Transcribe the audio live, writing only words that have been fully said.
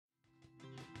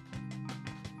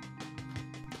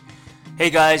Hey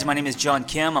guys, my name is John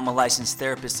Kim. I'm a licensed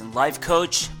therapist and life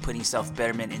coach, putting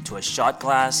self-betterment into a shot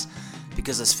glass.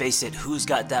 Because let's face it, who's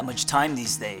got that much time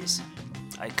these days?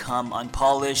 I come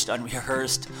unpolished,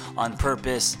 unrehearsed, on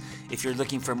purpose. If you're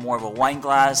looking for more of a wine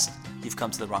glass, you've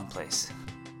come to the wrong place.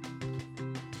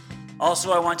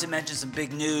 Also, I want to mention some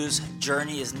big news.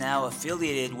 Journey is now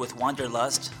affiliated with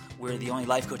Wanderlust. We're the only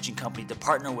life coaching company to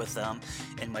partner with them,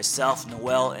 and myself,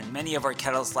 Noel, and many of our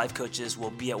Catalyst life coaches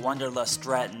will be at Wanderlust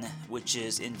Stratton, which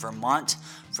is in Vermont,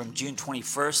 from June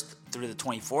 21st through the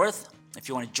 24th. If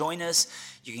you want to join us,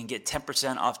 you can get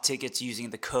 10% off tickets using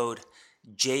the code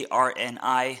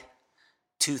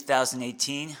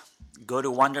JRNI2018. Go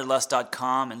to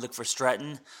wanderlust.com and look for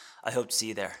Stratton. I hope to see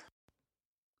you there.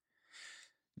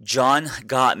 John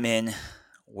Gottman,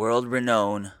 world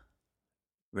renowned.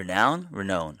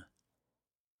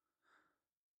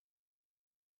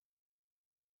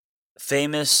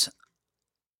 Famous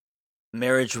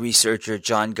marriage researcher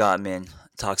John Gottman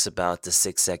talks about the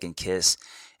 6-second kiss,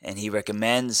 and he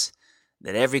recommends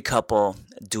that every couple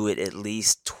do it at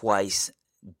least twice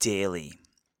daily.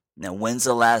 Now, when's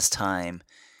the last time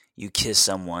you kiss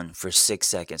someone for 6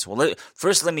 seconds? Well, let's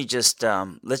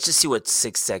just see what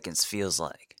 6 seconds feels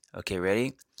like. Okay,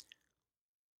 ready?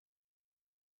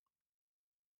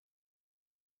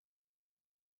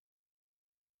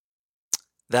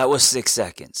 That was 6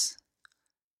 seconds.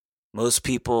 Most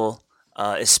people,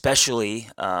 especially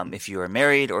if you are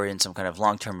married or in some kind of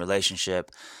long-term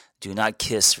relationship, do not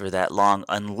kiss for that long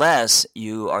unless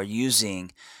you are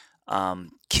using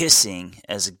kissing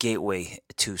as a gateway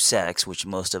to sex, which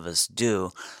most of us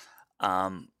do.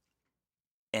 And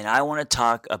I want to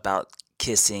talk about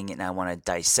kissing, and I want to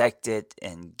dissect it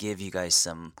and give you guys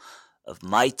some of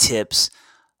my tips.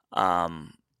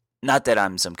 Not that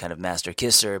I'm some kind of master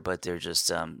kisser, but they're just,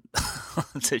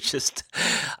 they're just.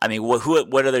 I mean,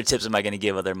 what other tips am I going to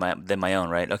give than my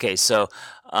own, right? Okay, so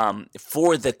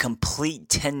for the complete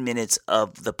 10 minutes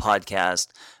of the podcast,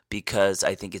 because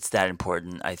I think it's that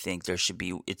important, I think there should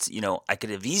be. I could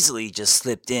have easily just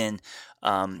slipped in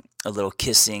a little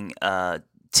kissing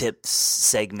tip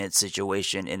segment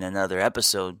situation in another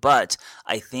episode, but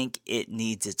I think it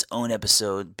needs its own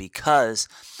episode because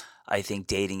I think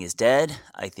dating is dead,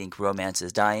 I think romance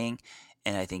is dying,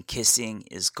 and I think kissing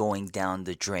is going down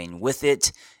the drain with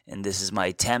it. And this is my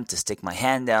attempt to stick my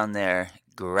hand down there,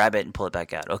 grab it, and pull it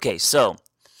back out. Okay, so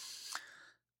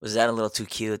was that a little too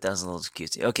cute? That was a little too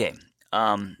cutesy. Okay,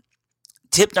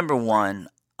 tip number one,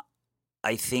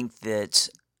 I think that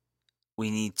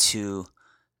we need to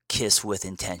kiss with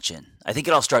intention. I think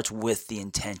it all starts with the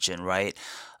intention, right?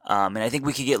 And I think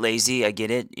we could get lazy. I get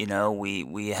it.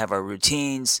 We have our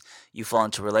routines. You fall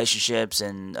into relationships,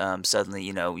 and suddenly,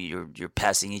 you're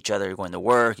passing each other. You're going to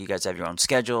work. You guys have your own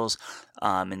schedules,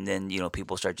 and then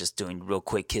people start just doing real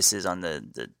quick kisses on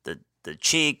the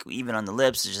cheek, even on the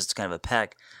lips. It's just kind of a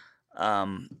peck.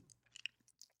 I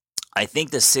think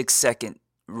the 6-second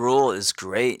rule is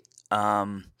great.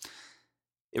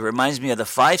 It reminds me of the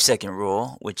 5-second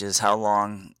rule, which is how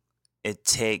long it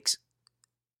takes.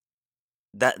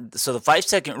 So the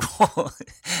 5-second rule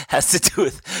has to do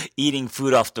with eating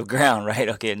food off the ground, right?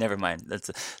 Okay, never mind. Well,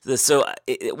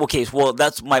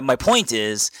 that's my point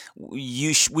is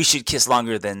we should kiss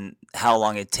longer than how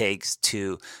long it takes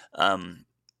to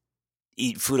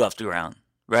eat food off the ground,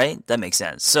 right? That makes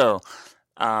sense. So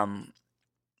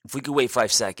if we could wait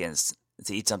 5 seconds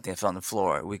to eat something that fell on the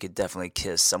floor, we could definitely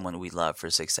kiss someone we love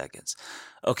for 6 seconds.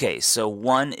 Okay, so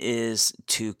one is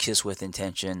to kiss with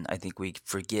intention. I think we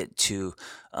forget to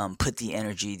put the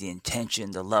energy, the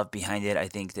intention, the love behind it. I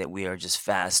think that we are just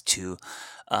fast to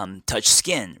touch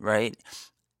skin, right?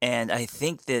 And I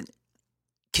think that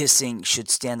kissing should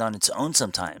stand on its own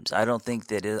sometimes. I don't think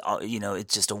that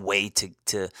it's just a way to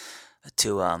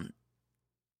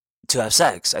have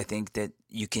sex. I think that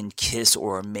you can kiss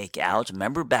or make out.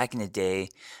 Remember back in the day,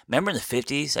 in the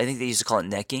 50s, I think they used to call it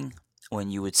necking, when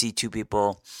you would see two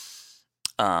people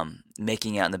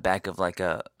making out in the back of like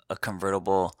a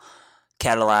convertible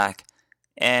Cadillac,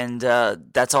 and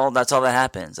that's all that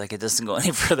happens. Like, it doesn't go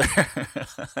any further.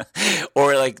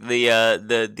 Or like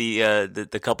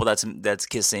the couple that's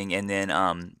kissing, and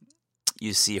then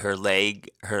you see her leg.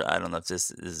 I don't know if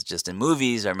this is just in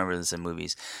movies. I remember this in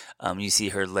movies. You see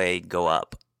her leg go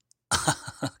up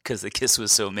because the kiss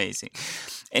was so amazing.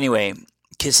 Anyway,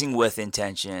 kissing with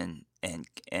intention, and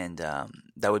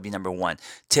that would be number one.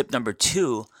 Tip number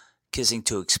two, kissing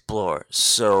to explore.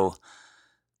 So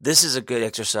this is a good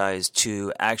exercise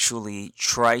to actually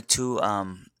try to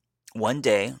one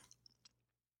day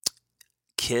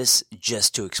kiss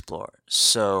just to explore.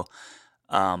 So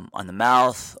on the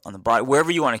mouth, on the body,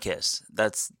 wherever you want to kiss.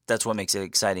 That's what makes it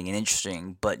exciting and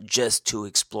interesting. But just to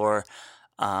explore,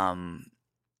 um,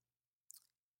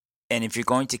 and if you're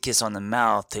going to kiss on the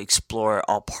mouth, to explore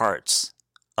all parts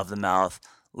of the mouth,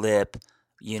 lip,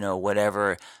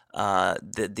 whatever.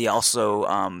 The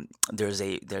also there's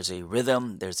a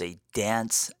rhythm, there's a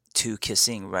dance to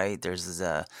kissing, right? There's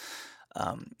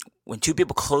um, when two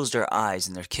people close their eyes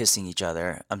and they're kissing each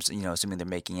other, assuming they're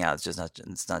making out, it's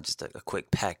not just a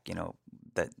quick peck,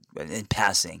 that in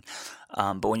passing.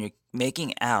 But when you're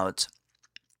making out,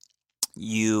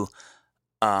 you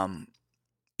um,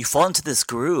 you fall into this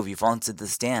groove, you fall into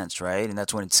this dance, right? And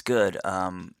that's when it's good.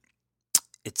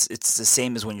 It's the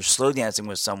same as when you're slow dancing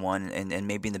with someone, and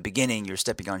maybe in the beginning you're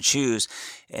stepping on shoes,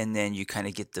 and then you kind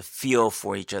of get the feel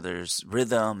for each other's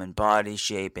rhythm and body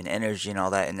shape and energy and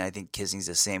all that. And I think kissing's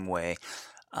the same way.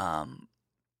 Um,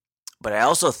 but I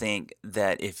also think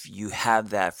that if you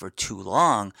have that for too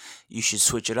long, you should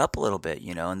switch it up a little bit,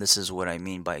 and this is what I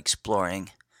mean by exploring.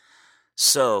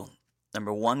 So,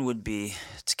 number one would be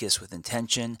to kiss with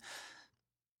intention.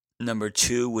 Number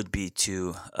two would be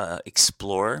to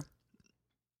explore.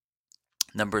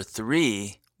 Number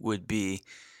three would be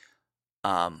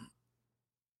um,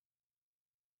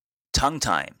 tongue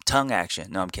action.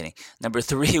 No, I'm kidding. Number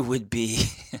three would be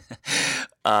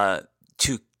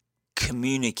to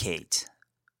communicate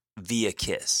via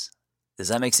kiss. Does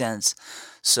that make sense?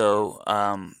 So,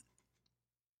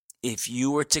 if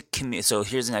you were to so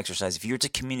here's an exercise. If you were to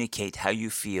communicate how you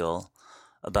feel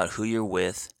about who you're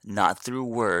with, not through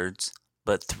words,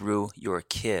 but through your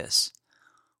kiss,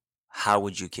 how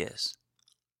would you kiss?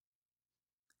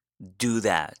 Do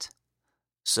that.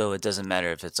 So it doesn't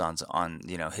matter if it's on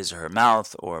his or her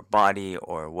mouth or body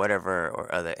or whatever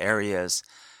or other areas.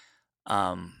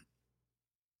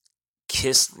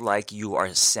 Kiss like you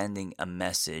are sending a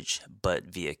message, but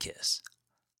via kiss.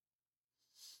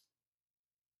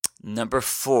 Number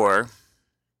 4,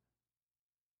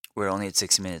 we're only at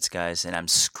 6 minutes, guys, and I'm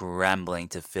scrambling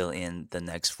to fill in the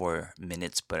next 4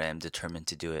 minutes, but I am determined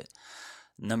to do it.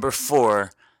 Number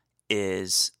 4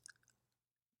 is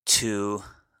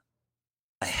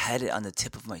I had it on the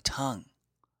tip of my tongue.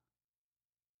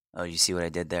 Oh, you see what I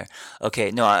did there?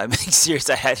 Okay, no, I'm being serious.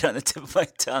 I had it on the tip of my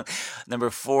tongue. Number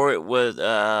 4, it was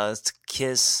to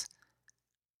kiss.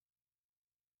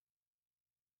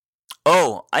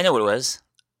 Oh, I know what it was.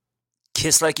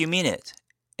 Kiss like you mean it.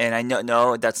 And I know,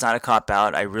 no, that's not a cop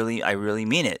out. I really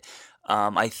mean it.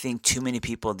 I think too many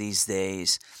people these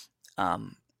days,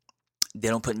 um, they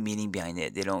don't put meaning behind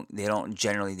it. They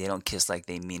don't kiss like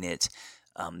they mean it.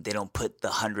 They don't put the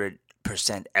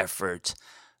 100% effort.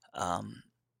 Um,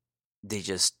 they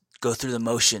just go through the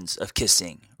motions of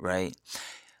kissing, right?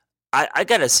 I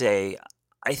gotta say,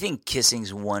 I think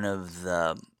kissing's one of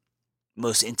the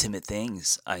most intimate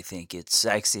things. I think it's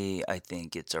sexy. I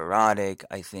think it's erotic.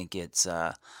 I think it's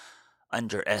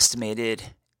underestimated.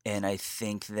 And I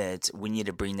think that we need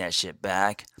to bring that shit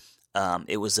back.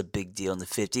 It was a big deal in the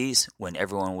 50s when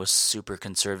everyone was super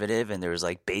conservative and there was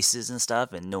like bases and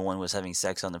stuff and no one was having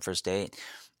sex on the first date.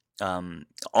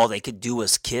 All they could do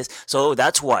was kiss. So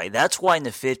that's why in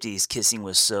the 50s kissing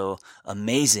was so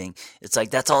amazing. It's like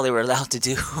that's all they were allowed to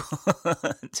do.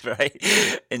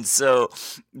 Right? And so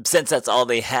since that's all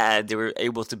they had, they were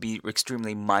able to be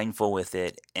extremely mindful with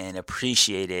it and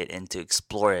appreciate it and to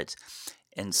explore it.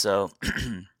 And so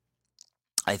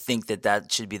I think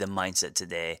that should be the mindset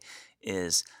today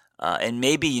is and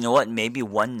maybe you know what, maybe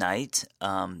one night,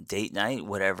 date night,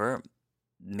 whatever,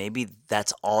 maybe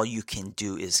that's all you can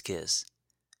do is kiss.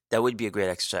 That would be a great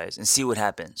exercise and see what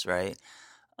happens, right?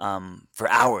 For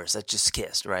hours, that just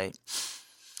kissed, right?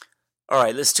 All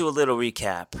right, let's do a little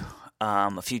recap.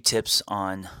 A few tips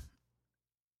on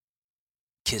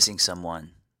kissing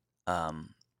someone.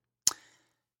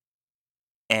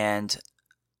 And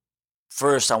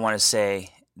first, I want to say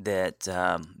that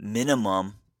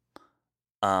minimum.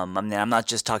 I mean, I'm not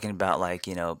just talking about like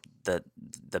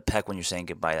the peck when you're saying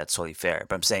goodbye. That's totally fair.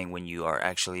 But I'm saying when you are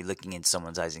actually looking into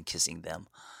someone's eyes and kissing them,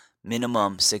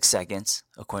 minimum 6 seconds,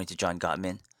 according to John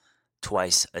Gottman,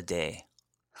 twice a day.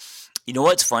 You know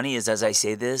what's funny is as I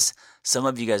say this, some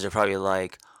of you guys are probably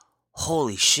like,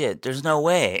 "Holy shit! There's no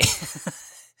way."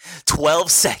 12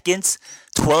 seconds,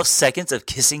 12 seconds of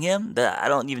kissing him. I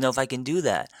don't even know if I can do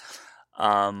that.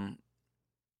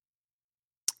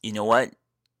 You know what?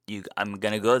 I'm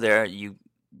gonna go there. You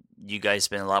guys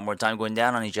spend a lot more time going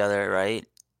down on each other, right?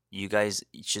 You guys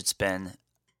should spend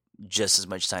just as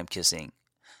much time kissing.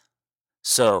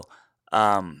 So,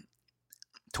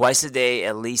 twice a day,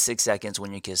 at least 6 seconds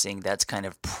when you're kissing. That's kind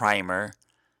of primer.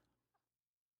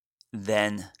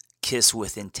 Then kiss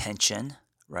with intention,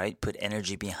 right? Put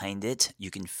energy behind it. You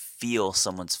can feel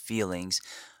someone's feelings.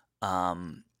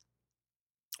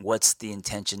 What's the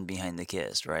intention behind the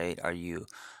kiss, right?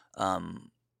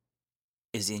 Um,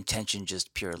 is the intention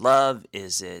just pure love?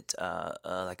 Is it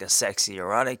like a sexy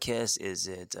erotic kiss? Is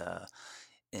it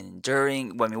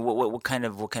enduring? Well, I mean, what kind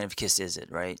of kiss is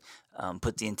it, right?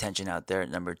 Put the intention out there.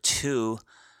 Number two,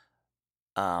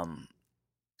 um,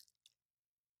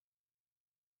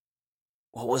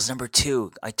 what was number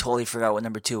two? I totally forgot what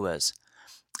number two was.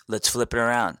 Let's flip it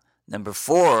around. Number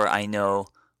four, I know,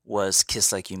 was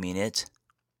kiss like you mean it,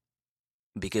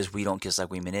 because we don't kiss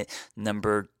like we mean it.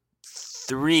 Number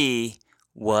three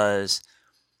was,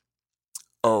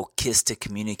 kiss to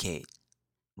communicate,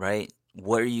 right?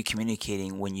 What are you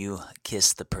communicating when you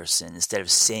kiss the person? Instead of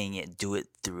saying it, do it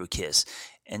through a kiss.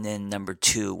 And then number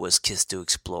two was kiss to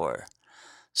explore.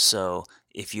 So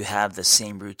if you have the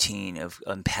same routine of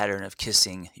pattern of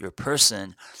kissing your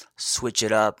person, switch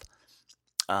it up.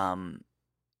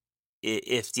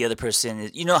 If the other person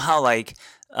is, how like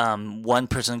one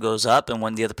person goes up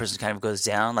and the other person kind of goes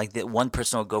down, like the one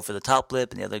person will go for the top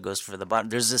lip and the other goes for the bottom.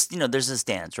 There's this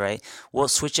dance, right? Well,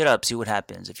 switch it up, see what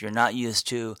happens. If you're not used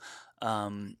to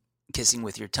kissing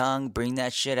with your tongue, bring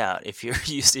that shit out. If you're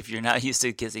not used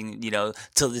to kissing, to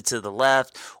the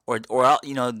left, or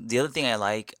the other thing I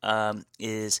like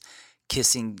is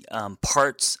kissing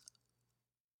parts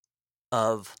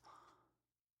of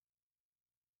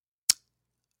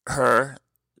her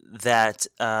that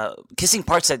kissing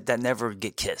parts that never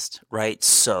get kissed, right?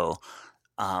 So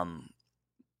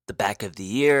the back of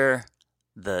the ear,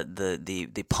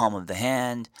 the palm of the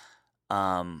hand.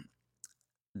 I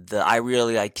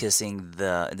really like kissing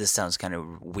this sounds kind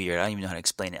of weird. I don't even know how to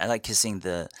explain it. I like kissing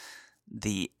the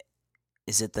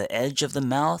is it the edge of the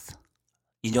mouth?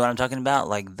 You know what I'm talking about?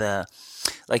 Like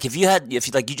if you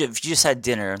just had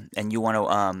dinner and you want to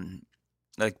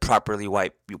like properly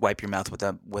wipe your mouth with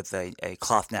a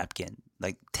cloth napkin,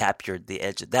 like tap the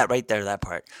edge of that right there, that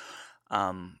part.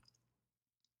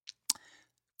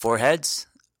 Foreheads,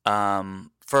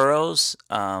 furrows,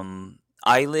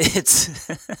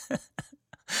 eyelids.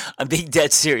 I'm being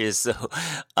dead serious. So,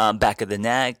 back of the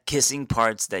neck, kissing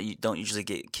parts that you don't usually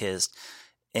get kissed,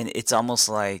 and it's almost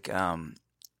like I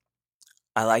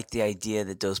like the idea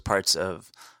that those parts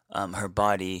of her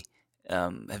body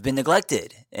have been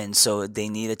neglected, and so they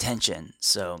need attention.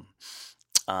 So,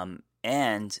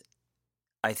 and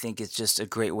I think it's just a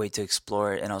great way to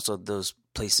explore it, and also those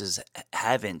places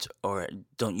haven't or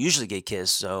don't usually get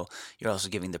kissed, so you're also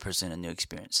giving the person a new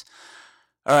experience.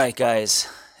 All right, guys,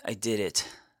 I did it.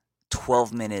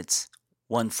 12 minutes,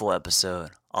 one full episode,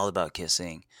 all about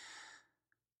kissing.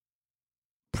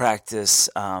 Practice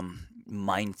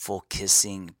mindful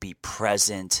kissing. Be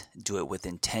present. Do it with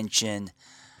intention.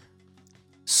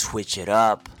 Switch it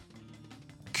up.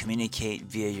 Communicate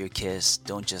via your kiss.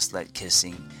 Don't just let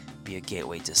kissing be a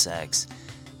gateway to sex.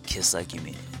 Kiss like you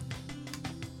mean it.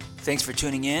 Thanks for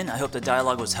tuning in. I hope the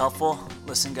dialogue was helpful.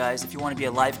 Listen, guys, if you want to be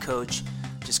a life coach,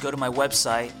 just go to my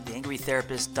website,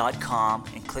 theangrytherapist.com,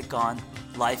 and click on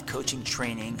Life Coaching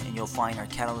Training, and you'll find our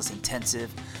Catalyst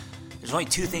Intensive. There's only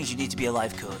two things you need to be a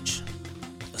life coach: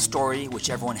 a story, which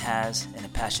everyone has, and a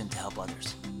passion to help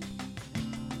others.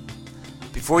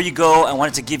 Before you go, I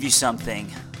wanted to give you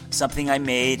something I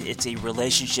made. It's a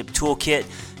relationship toolkit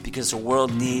because the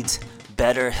world needs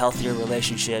better, healthier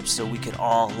relationships so we can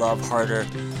all love harder.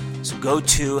 So go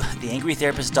to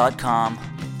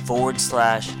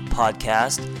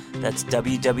theangrytherapist.com/podcast. That's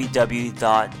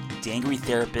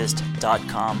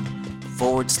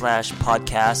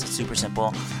www.theangrytherapist.com/podcast. It's super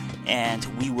simple. And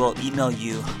we will email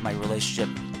you my relationship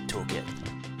toolkit.